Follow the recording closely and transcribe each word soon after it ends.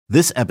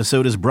This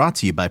episode is brought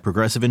to you by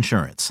Progressive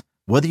Insurance.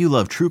 Whether you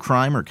love true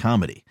crime or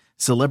comedy,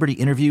 celebrity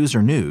interviews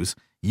or news,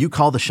 you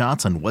call the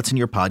shots on what's in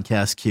your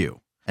podcast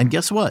queue. And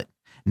guess what?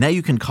 Now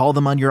you can call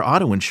them on your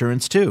auto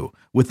insurance too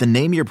with the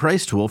Name Your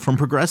Price tool from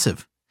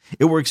Progressive.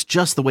 It works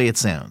just the way it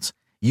sounds.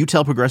 You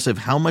tell Progressive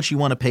how much you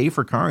want to pay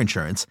for car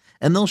insurance,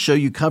 and they'll show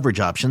you coverage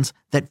options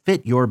that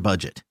fit your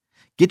budget.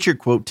 Get your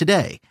quote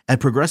today at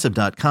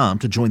Progressive.com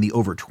to join the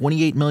over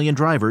 28 million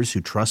drivers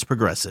who trust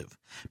Progressive.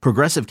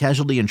 Progressive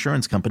Casualty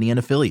Insurance Company and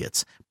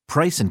Affiliates.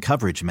 Price and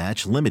coverage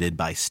match limited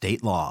by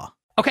state law.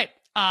 Okay,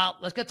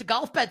 let's get to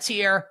golf bets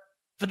here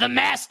for the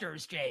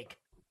Masters, Jake.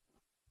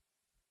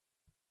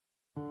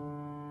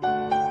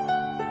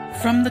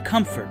 From the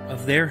comfort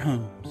of their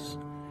homes,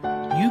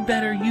 You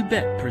Better You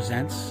Bet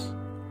presents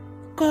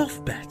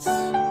Golf Bets.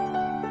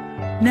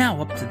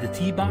 Now up to the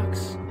tee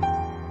box,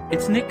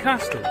 it's Nick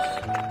Costos,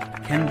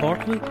 Ken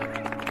Barkley,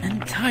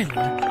 and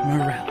Tyler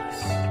Morales.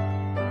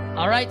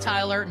 All right,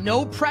 Tyler,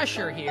 no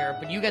pressure here,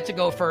 but you get to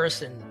go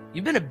first. And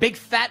you've been a big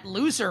fat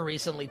loser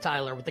recently,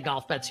 Tyler, with the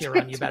golf bets here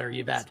on You Better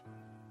You Bet.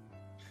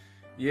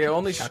 Yeah,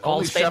 only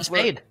Scheffler.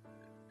 Spade.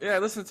 Yeah,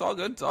 listen, it's all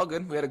good. It's all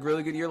good. We had a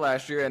really good year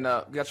last year, and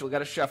we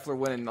got a Scheffler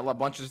win and a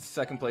bunch of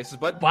second places.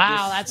 But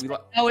wow, it's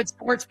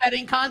sports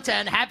betting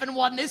content. Haven't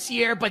won this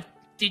year, but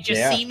did you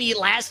see me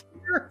last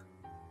year?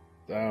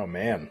 Oh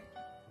man,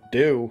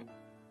 it'll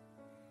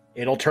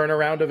turn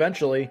around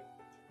eventually.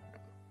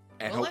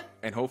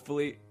 And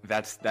hopefully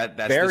that's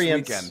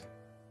Variance. this weekend.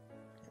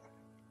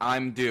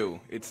 I'm due.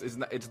 It's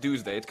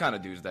Tuesday. It's kind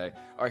of Tuesday.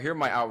 All right, here are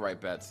my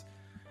outright bets.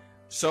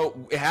 So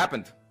it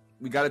happened.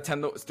 We got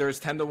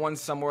there's 10-1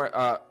 somewhere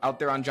out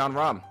there on Jon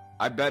Rahm.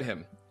 I bet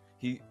him.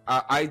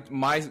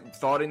 My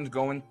thought in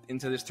going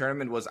into this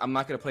tournament was I'm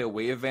not going to play a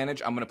weight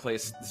advantage. I'm going to play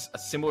a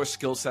similar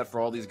skill set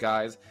for all these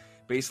guys.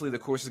 Basically, the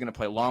course is going to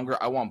play longer.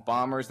 I want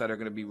bombers that are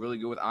going to be really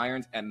good with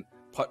irons, and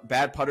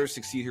bad putters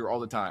succeed here all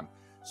the time.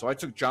 So I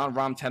took Jon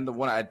Rahm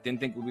 10-1. I didn't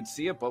think we would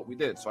see it, but we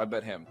did. So I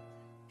bet him.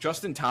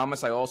 Justin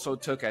Thomas, I also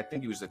took. I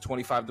think he was at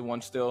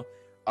 25-1 still.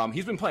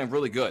 He's been playing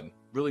really good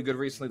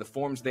recently. The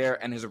form's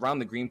there, and his around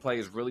the green play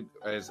is really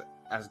as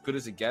good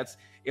as it gets.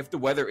 If the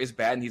weather is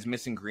bad and he's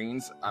missing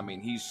greens, I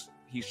mean, he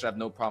should have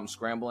no problem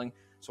scrambling.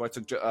 So I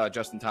took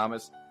Justin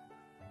Thomas.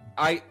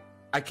 I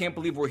can't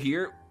believe we're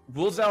here.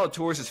 Will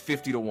Zalatoris is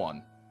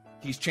 50-1.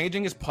 He's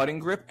changing his putting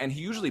grip, and he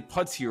usually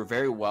putts here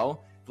very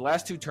well. The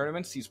last two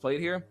tournaments he's played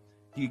here,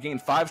 he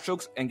gained 5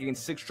 strokes and gained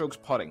 6 strokes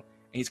putting.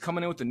 And he's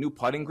coming in with a new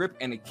putting grip,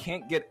 and it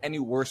can't get any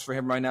worse for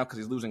him right now because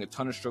he's losing a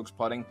ton of strokes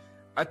putting.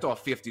 I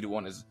thought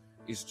 50-1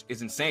 is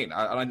insane.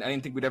 I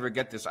didn't think we'd ever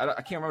get this. I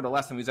can't remember the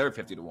last time he was ever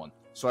 50-1.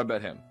 So I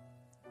bet him.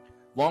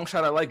 Long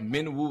shot, I like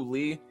Min Woo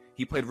Lee.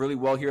 He played really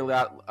well here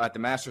at the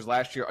Masters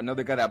last year.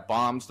 Another guy that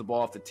bombs the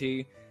ball off the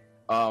tee.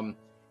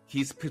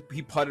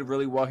 He putted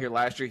really well here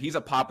last year. He's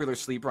a popular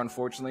sleeper,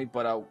 unfortunately,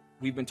 but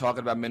we've been talking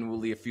about Min Woo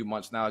Lee a few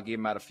months now. I gave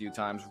him out a few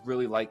times.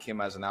 Really like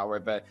him as an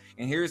outright bet.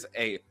 And here's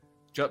a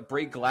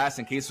break glass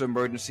in case of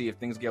emergency if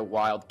things get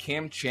wild.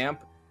 Cam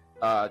Champ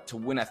to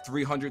win at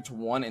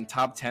 300-1 and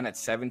top 10 at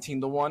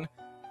 17-1.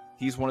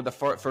 He's one of the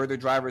further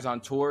drivers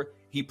on tour.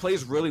 He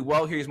plays really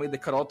well here. He's made the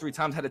cut all 3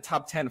 times. Had a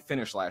top 10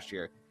 finish last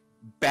year.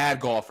 Bad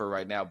golfer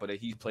right now, but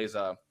he plays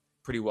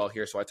pretty well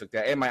here. So I took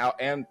that.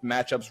 And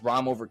matchups: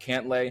 Rahm over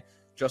Cantlay,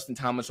 Justin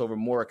Thomas over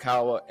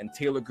Morikawa, and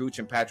Taylor Gooch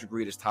and Patrick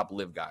Reed as top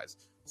live guys.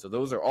 So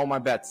those are all my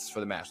bets for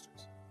the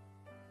Masters.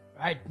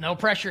 All right, no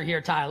pressure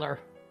here, Tyler.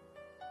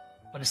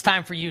 But it's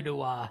time for you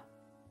to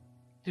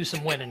do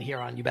some winning here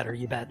on You Better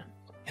You Bet.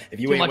 If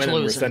you ain't winning,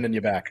 we're sending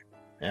you back.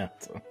 Yeah.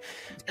 So.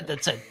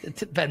 That's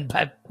it. Ben,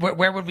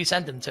 where would we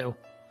send him to?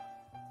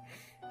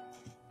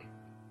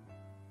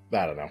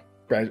 I don't know.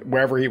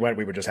 Wherever he went,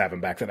 we would just have him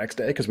back the next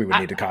day because we would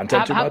need to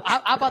content too much.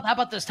 How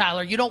about this,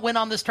 Tyler? You don't win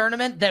on this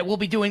tournament, that we'll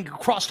be doing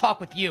crosstalk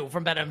with you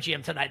from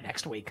BetMGM tonight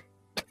next week.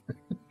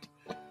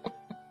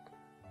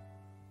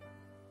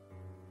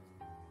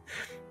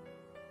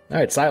 All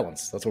right,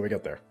 silence. That's what we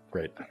got there.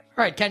 Great. All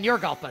right, Ken, your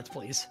golf bets,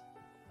 please.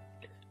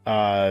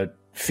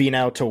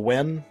 Finau to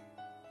win.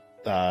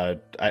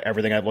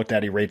 Everything I've looked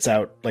at, he rates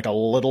out like a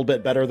little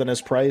bit better than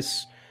his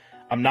price.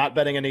 I'm not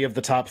betting any of the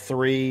top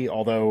 3,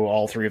 although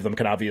all 3 of them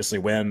can obviously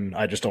win.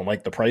 I just don't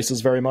like the prices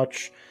very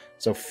much.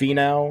 So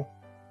Finau.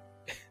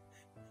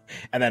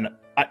 And then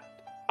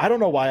I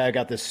don't know why I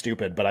got this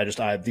stupid,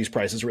 but these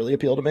prices really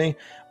appeal to me.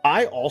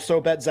 I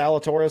also bet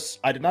Zalatoris.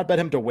 I did not bet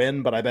him to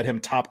win, but I bet him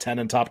top 10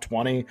 and top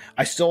 20.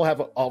 I still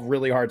have a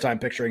really hard time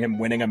picturing him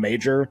winning a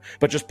major,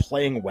 but just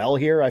playing well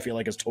here, I feel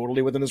like is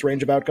totally within his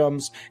range of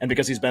outcomes. And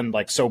because he's been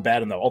like so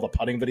bad and all the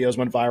putting videos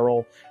went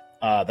viral,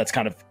 that's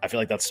kind of, I feel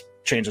like that's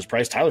changed his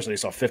price. Tyler said he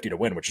saw 50 to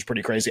win, which is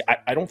pretty crazy.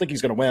 I don't think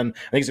he's going to win.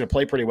 I think he's going to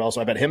play pretty well. So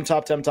I bet him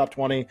top 10, top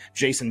 20,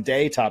 Jason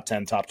Day, top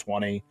 10, top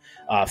 20,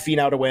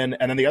 Finau to win.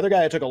 And then the other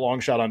guy I took a long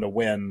shot on to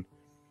win,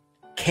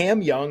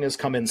 Cam Young has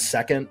come in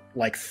second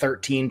like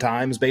 13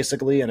 times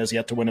basically and has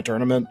yet to win a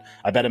tournament.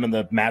 I bet him in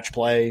the match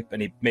play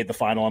and he made the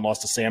final and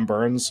lost to Sam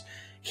Burns.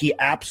 He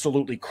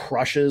absolutely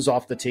crushes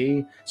off the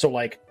tee. So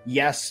like,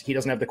 yes, he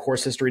doesn't have the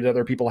course history that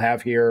other people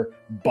have here,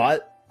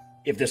 but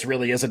if this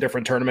really is a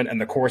different tournament and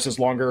the course is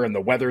longer and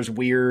the weather's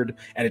weird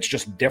and it's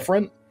just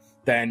different,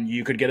 then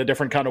you could get a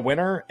different kind of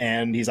winner.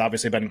 And he's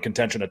obviously been in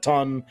contention a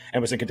ton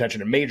and was in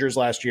contention in majors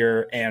last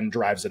year and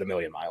drives it a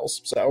million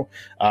miles. So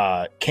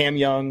Cam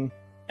Young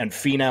and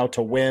Finau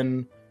to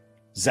win,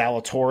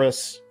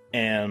 Zalatoris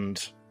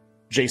and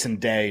Jason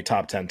Day,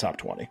 top 10, top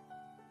 20.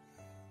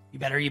 You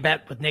better you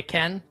bet with Nick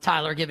Ken.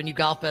 Tyler giving you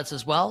golf bets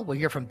as well. We'll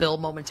hear from Bill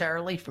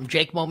momentarily, from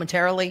Jake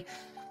momentarily.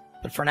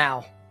 But for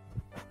now,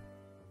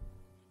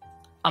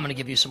 I'm going to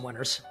give you some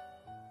winners.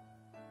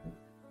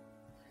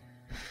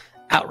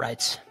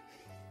 Outrights.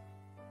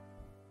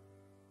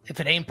 If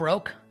it ain't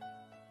broke,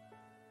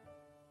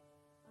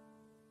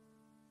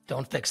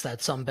 don't fix that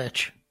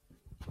sumbitch.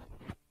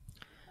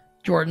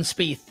 Jordan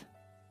Spieth,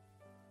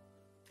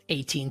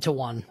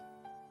 18-1.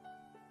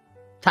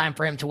 Time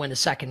for him to win his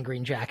second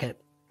green jacket.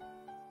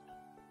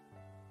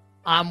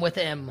 I'm with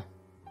him.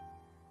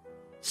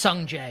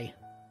 Sung Jae,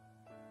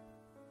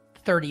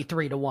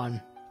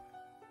 33-1.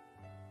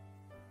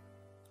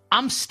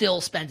 I'm still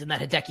spending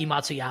that Hideki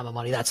Matsuyama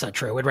money. That's not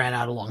true. It ran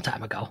out a long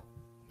time ago.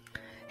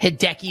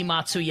 Hideki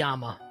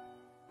Matsuyama,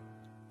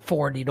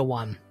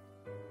 40-1.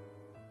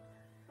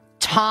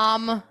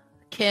 Tom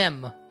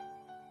Kim,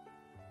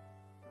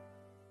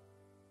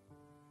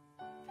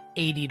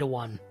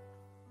 80-1.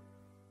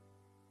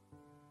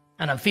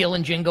 And I'm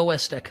feeling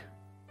jingoistic.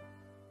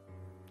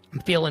 I'm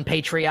feeling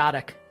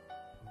patriotic.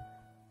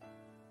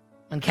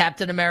 When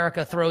Captain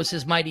America throws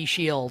his mighty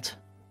shield,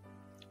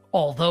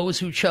 all those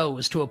who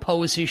chose to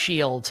oppose his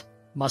shield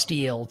must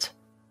yield.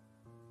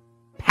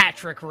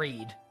 Patrick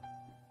Reed,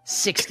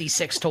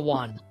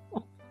 66-1,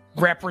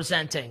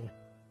 representing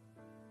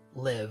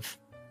Live.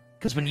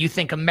 Because when you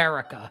think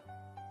America,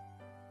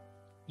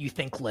 you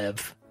think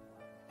Live.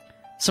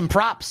 Some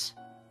props.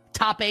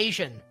 Top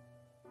Asian,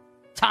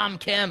 Tom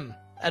Kim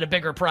at a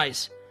bigger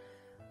price.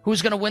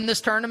 Who's going to win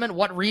this tournament?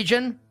 What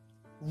region?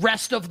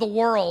 Rest of the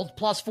world,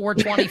 plus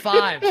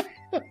 425.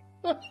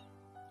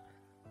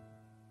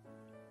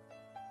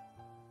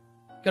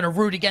 Going to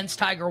root against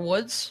Tiger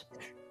Woods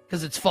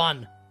because it's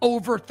fun.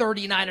 Over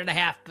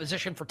 39.5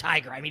 position for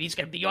Tiger. I mean, it's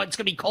going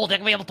to be cold. They're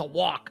going to be able to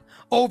walk.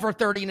 Over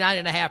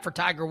 39.5 for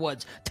Tiger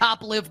Woods.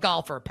 Top live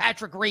golfer,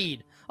 Patrick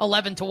Reed,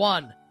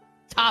 11-1.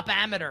 Top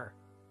amateur,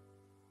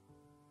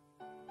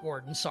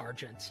 Gordon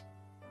Sargent.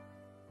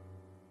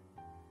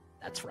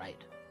 That's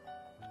right.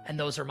 And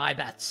those are my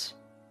bets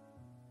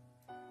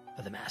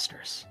for the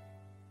Masters.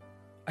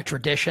 A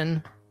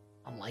tradition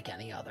unlike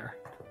any other.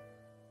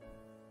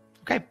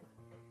 Okay.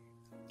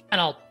 And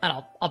I'll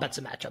bet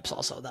some matchups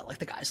also that like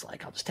the guys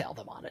like. I'll just tail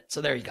them on it.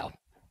 So there you go.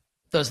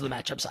 Those are the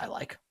matchups I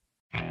like.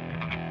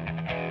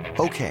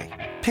 Okay,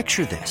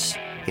 picture this.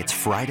 It's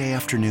Friday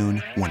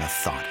afternoon when a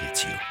thought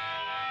hits you.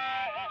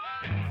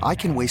 I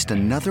can waste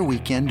another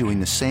weekend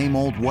doing the same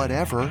old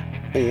whatever,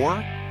 or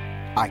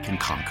I can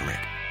conquer it.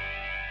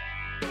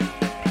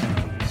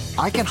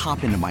 I can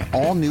hop into my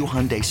all-new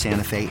Hyundai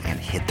Santa Fe and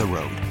hit the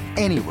road.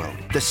 Any road.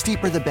 The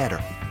steeper, the better.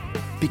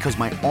 Because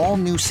my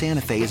all-new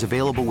Santa Fe is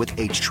available with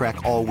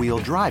H-Track all-wheel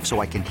drive,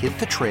 so I can hit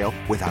the trail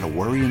without a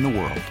worry in the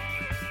world.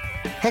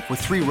 Heck, with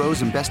 3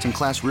 rows and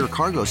best-in-class rear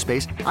cargo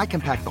space, I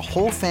can pack the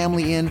whole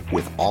family in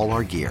with all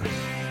our gear.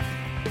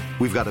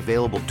 We've got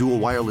available dual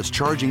wireless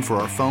charging for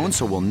our phones,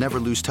 so we'll never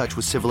lose touch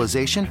with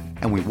civilization,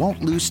 and we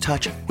won't lose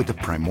touch with the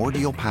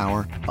primordial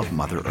power of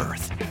Mother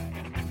Earth.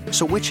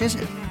 So which is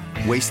it?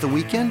 Waste the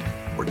weekend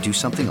or do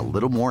something a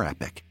little more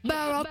epic?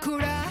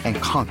 And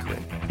conquer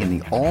it in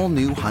the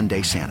all-new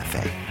Hyundai Santa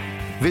Fe.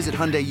 Visit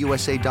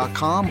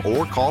HyundaiUSA.com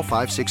or call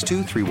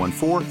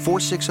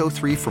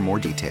 562-314-4603 for more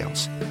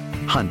details.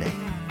 Hyundai,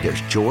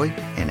 there's joy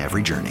in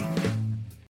every journey.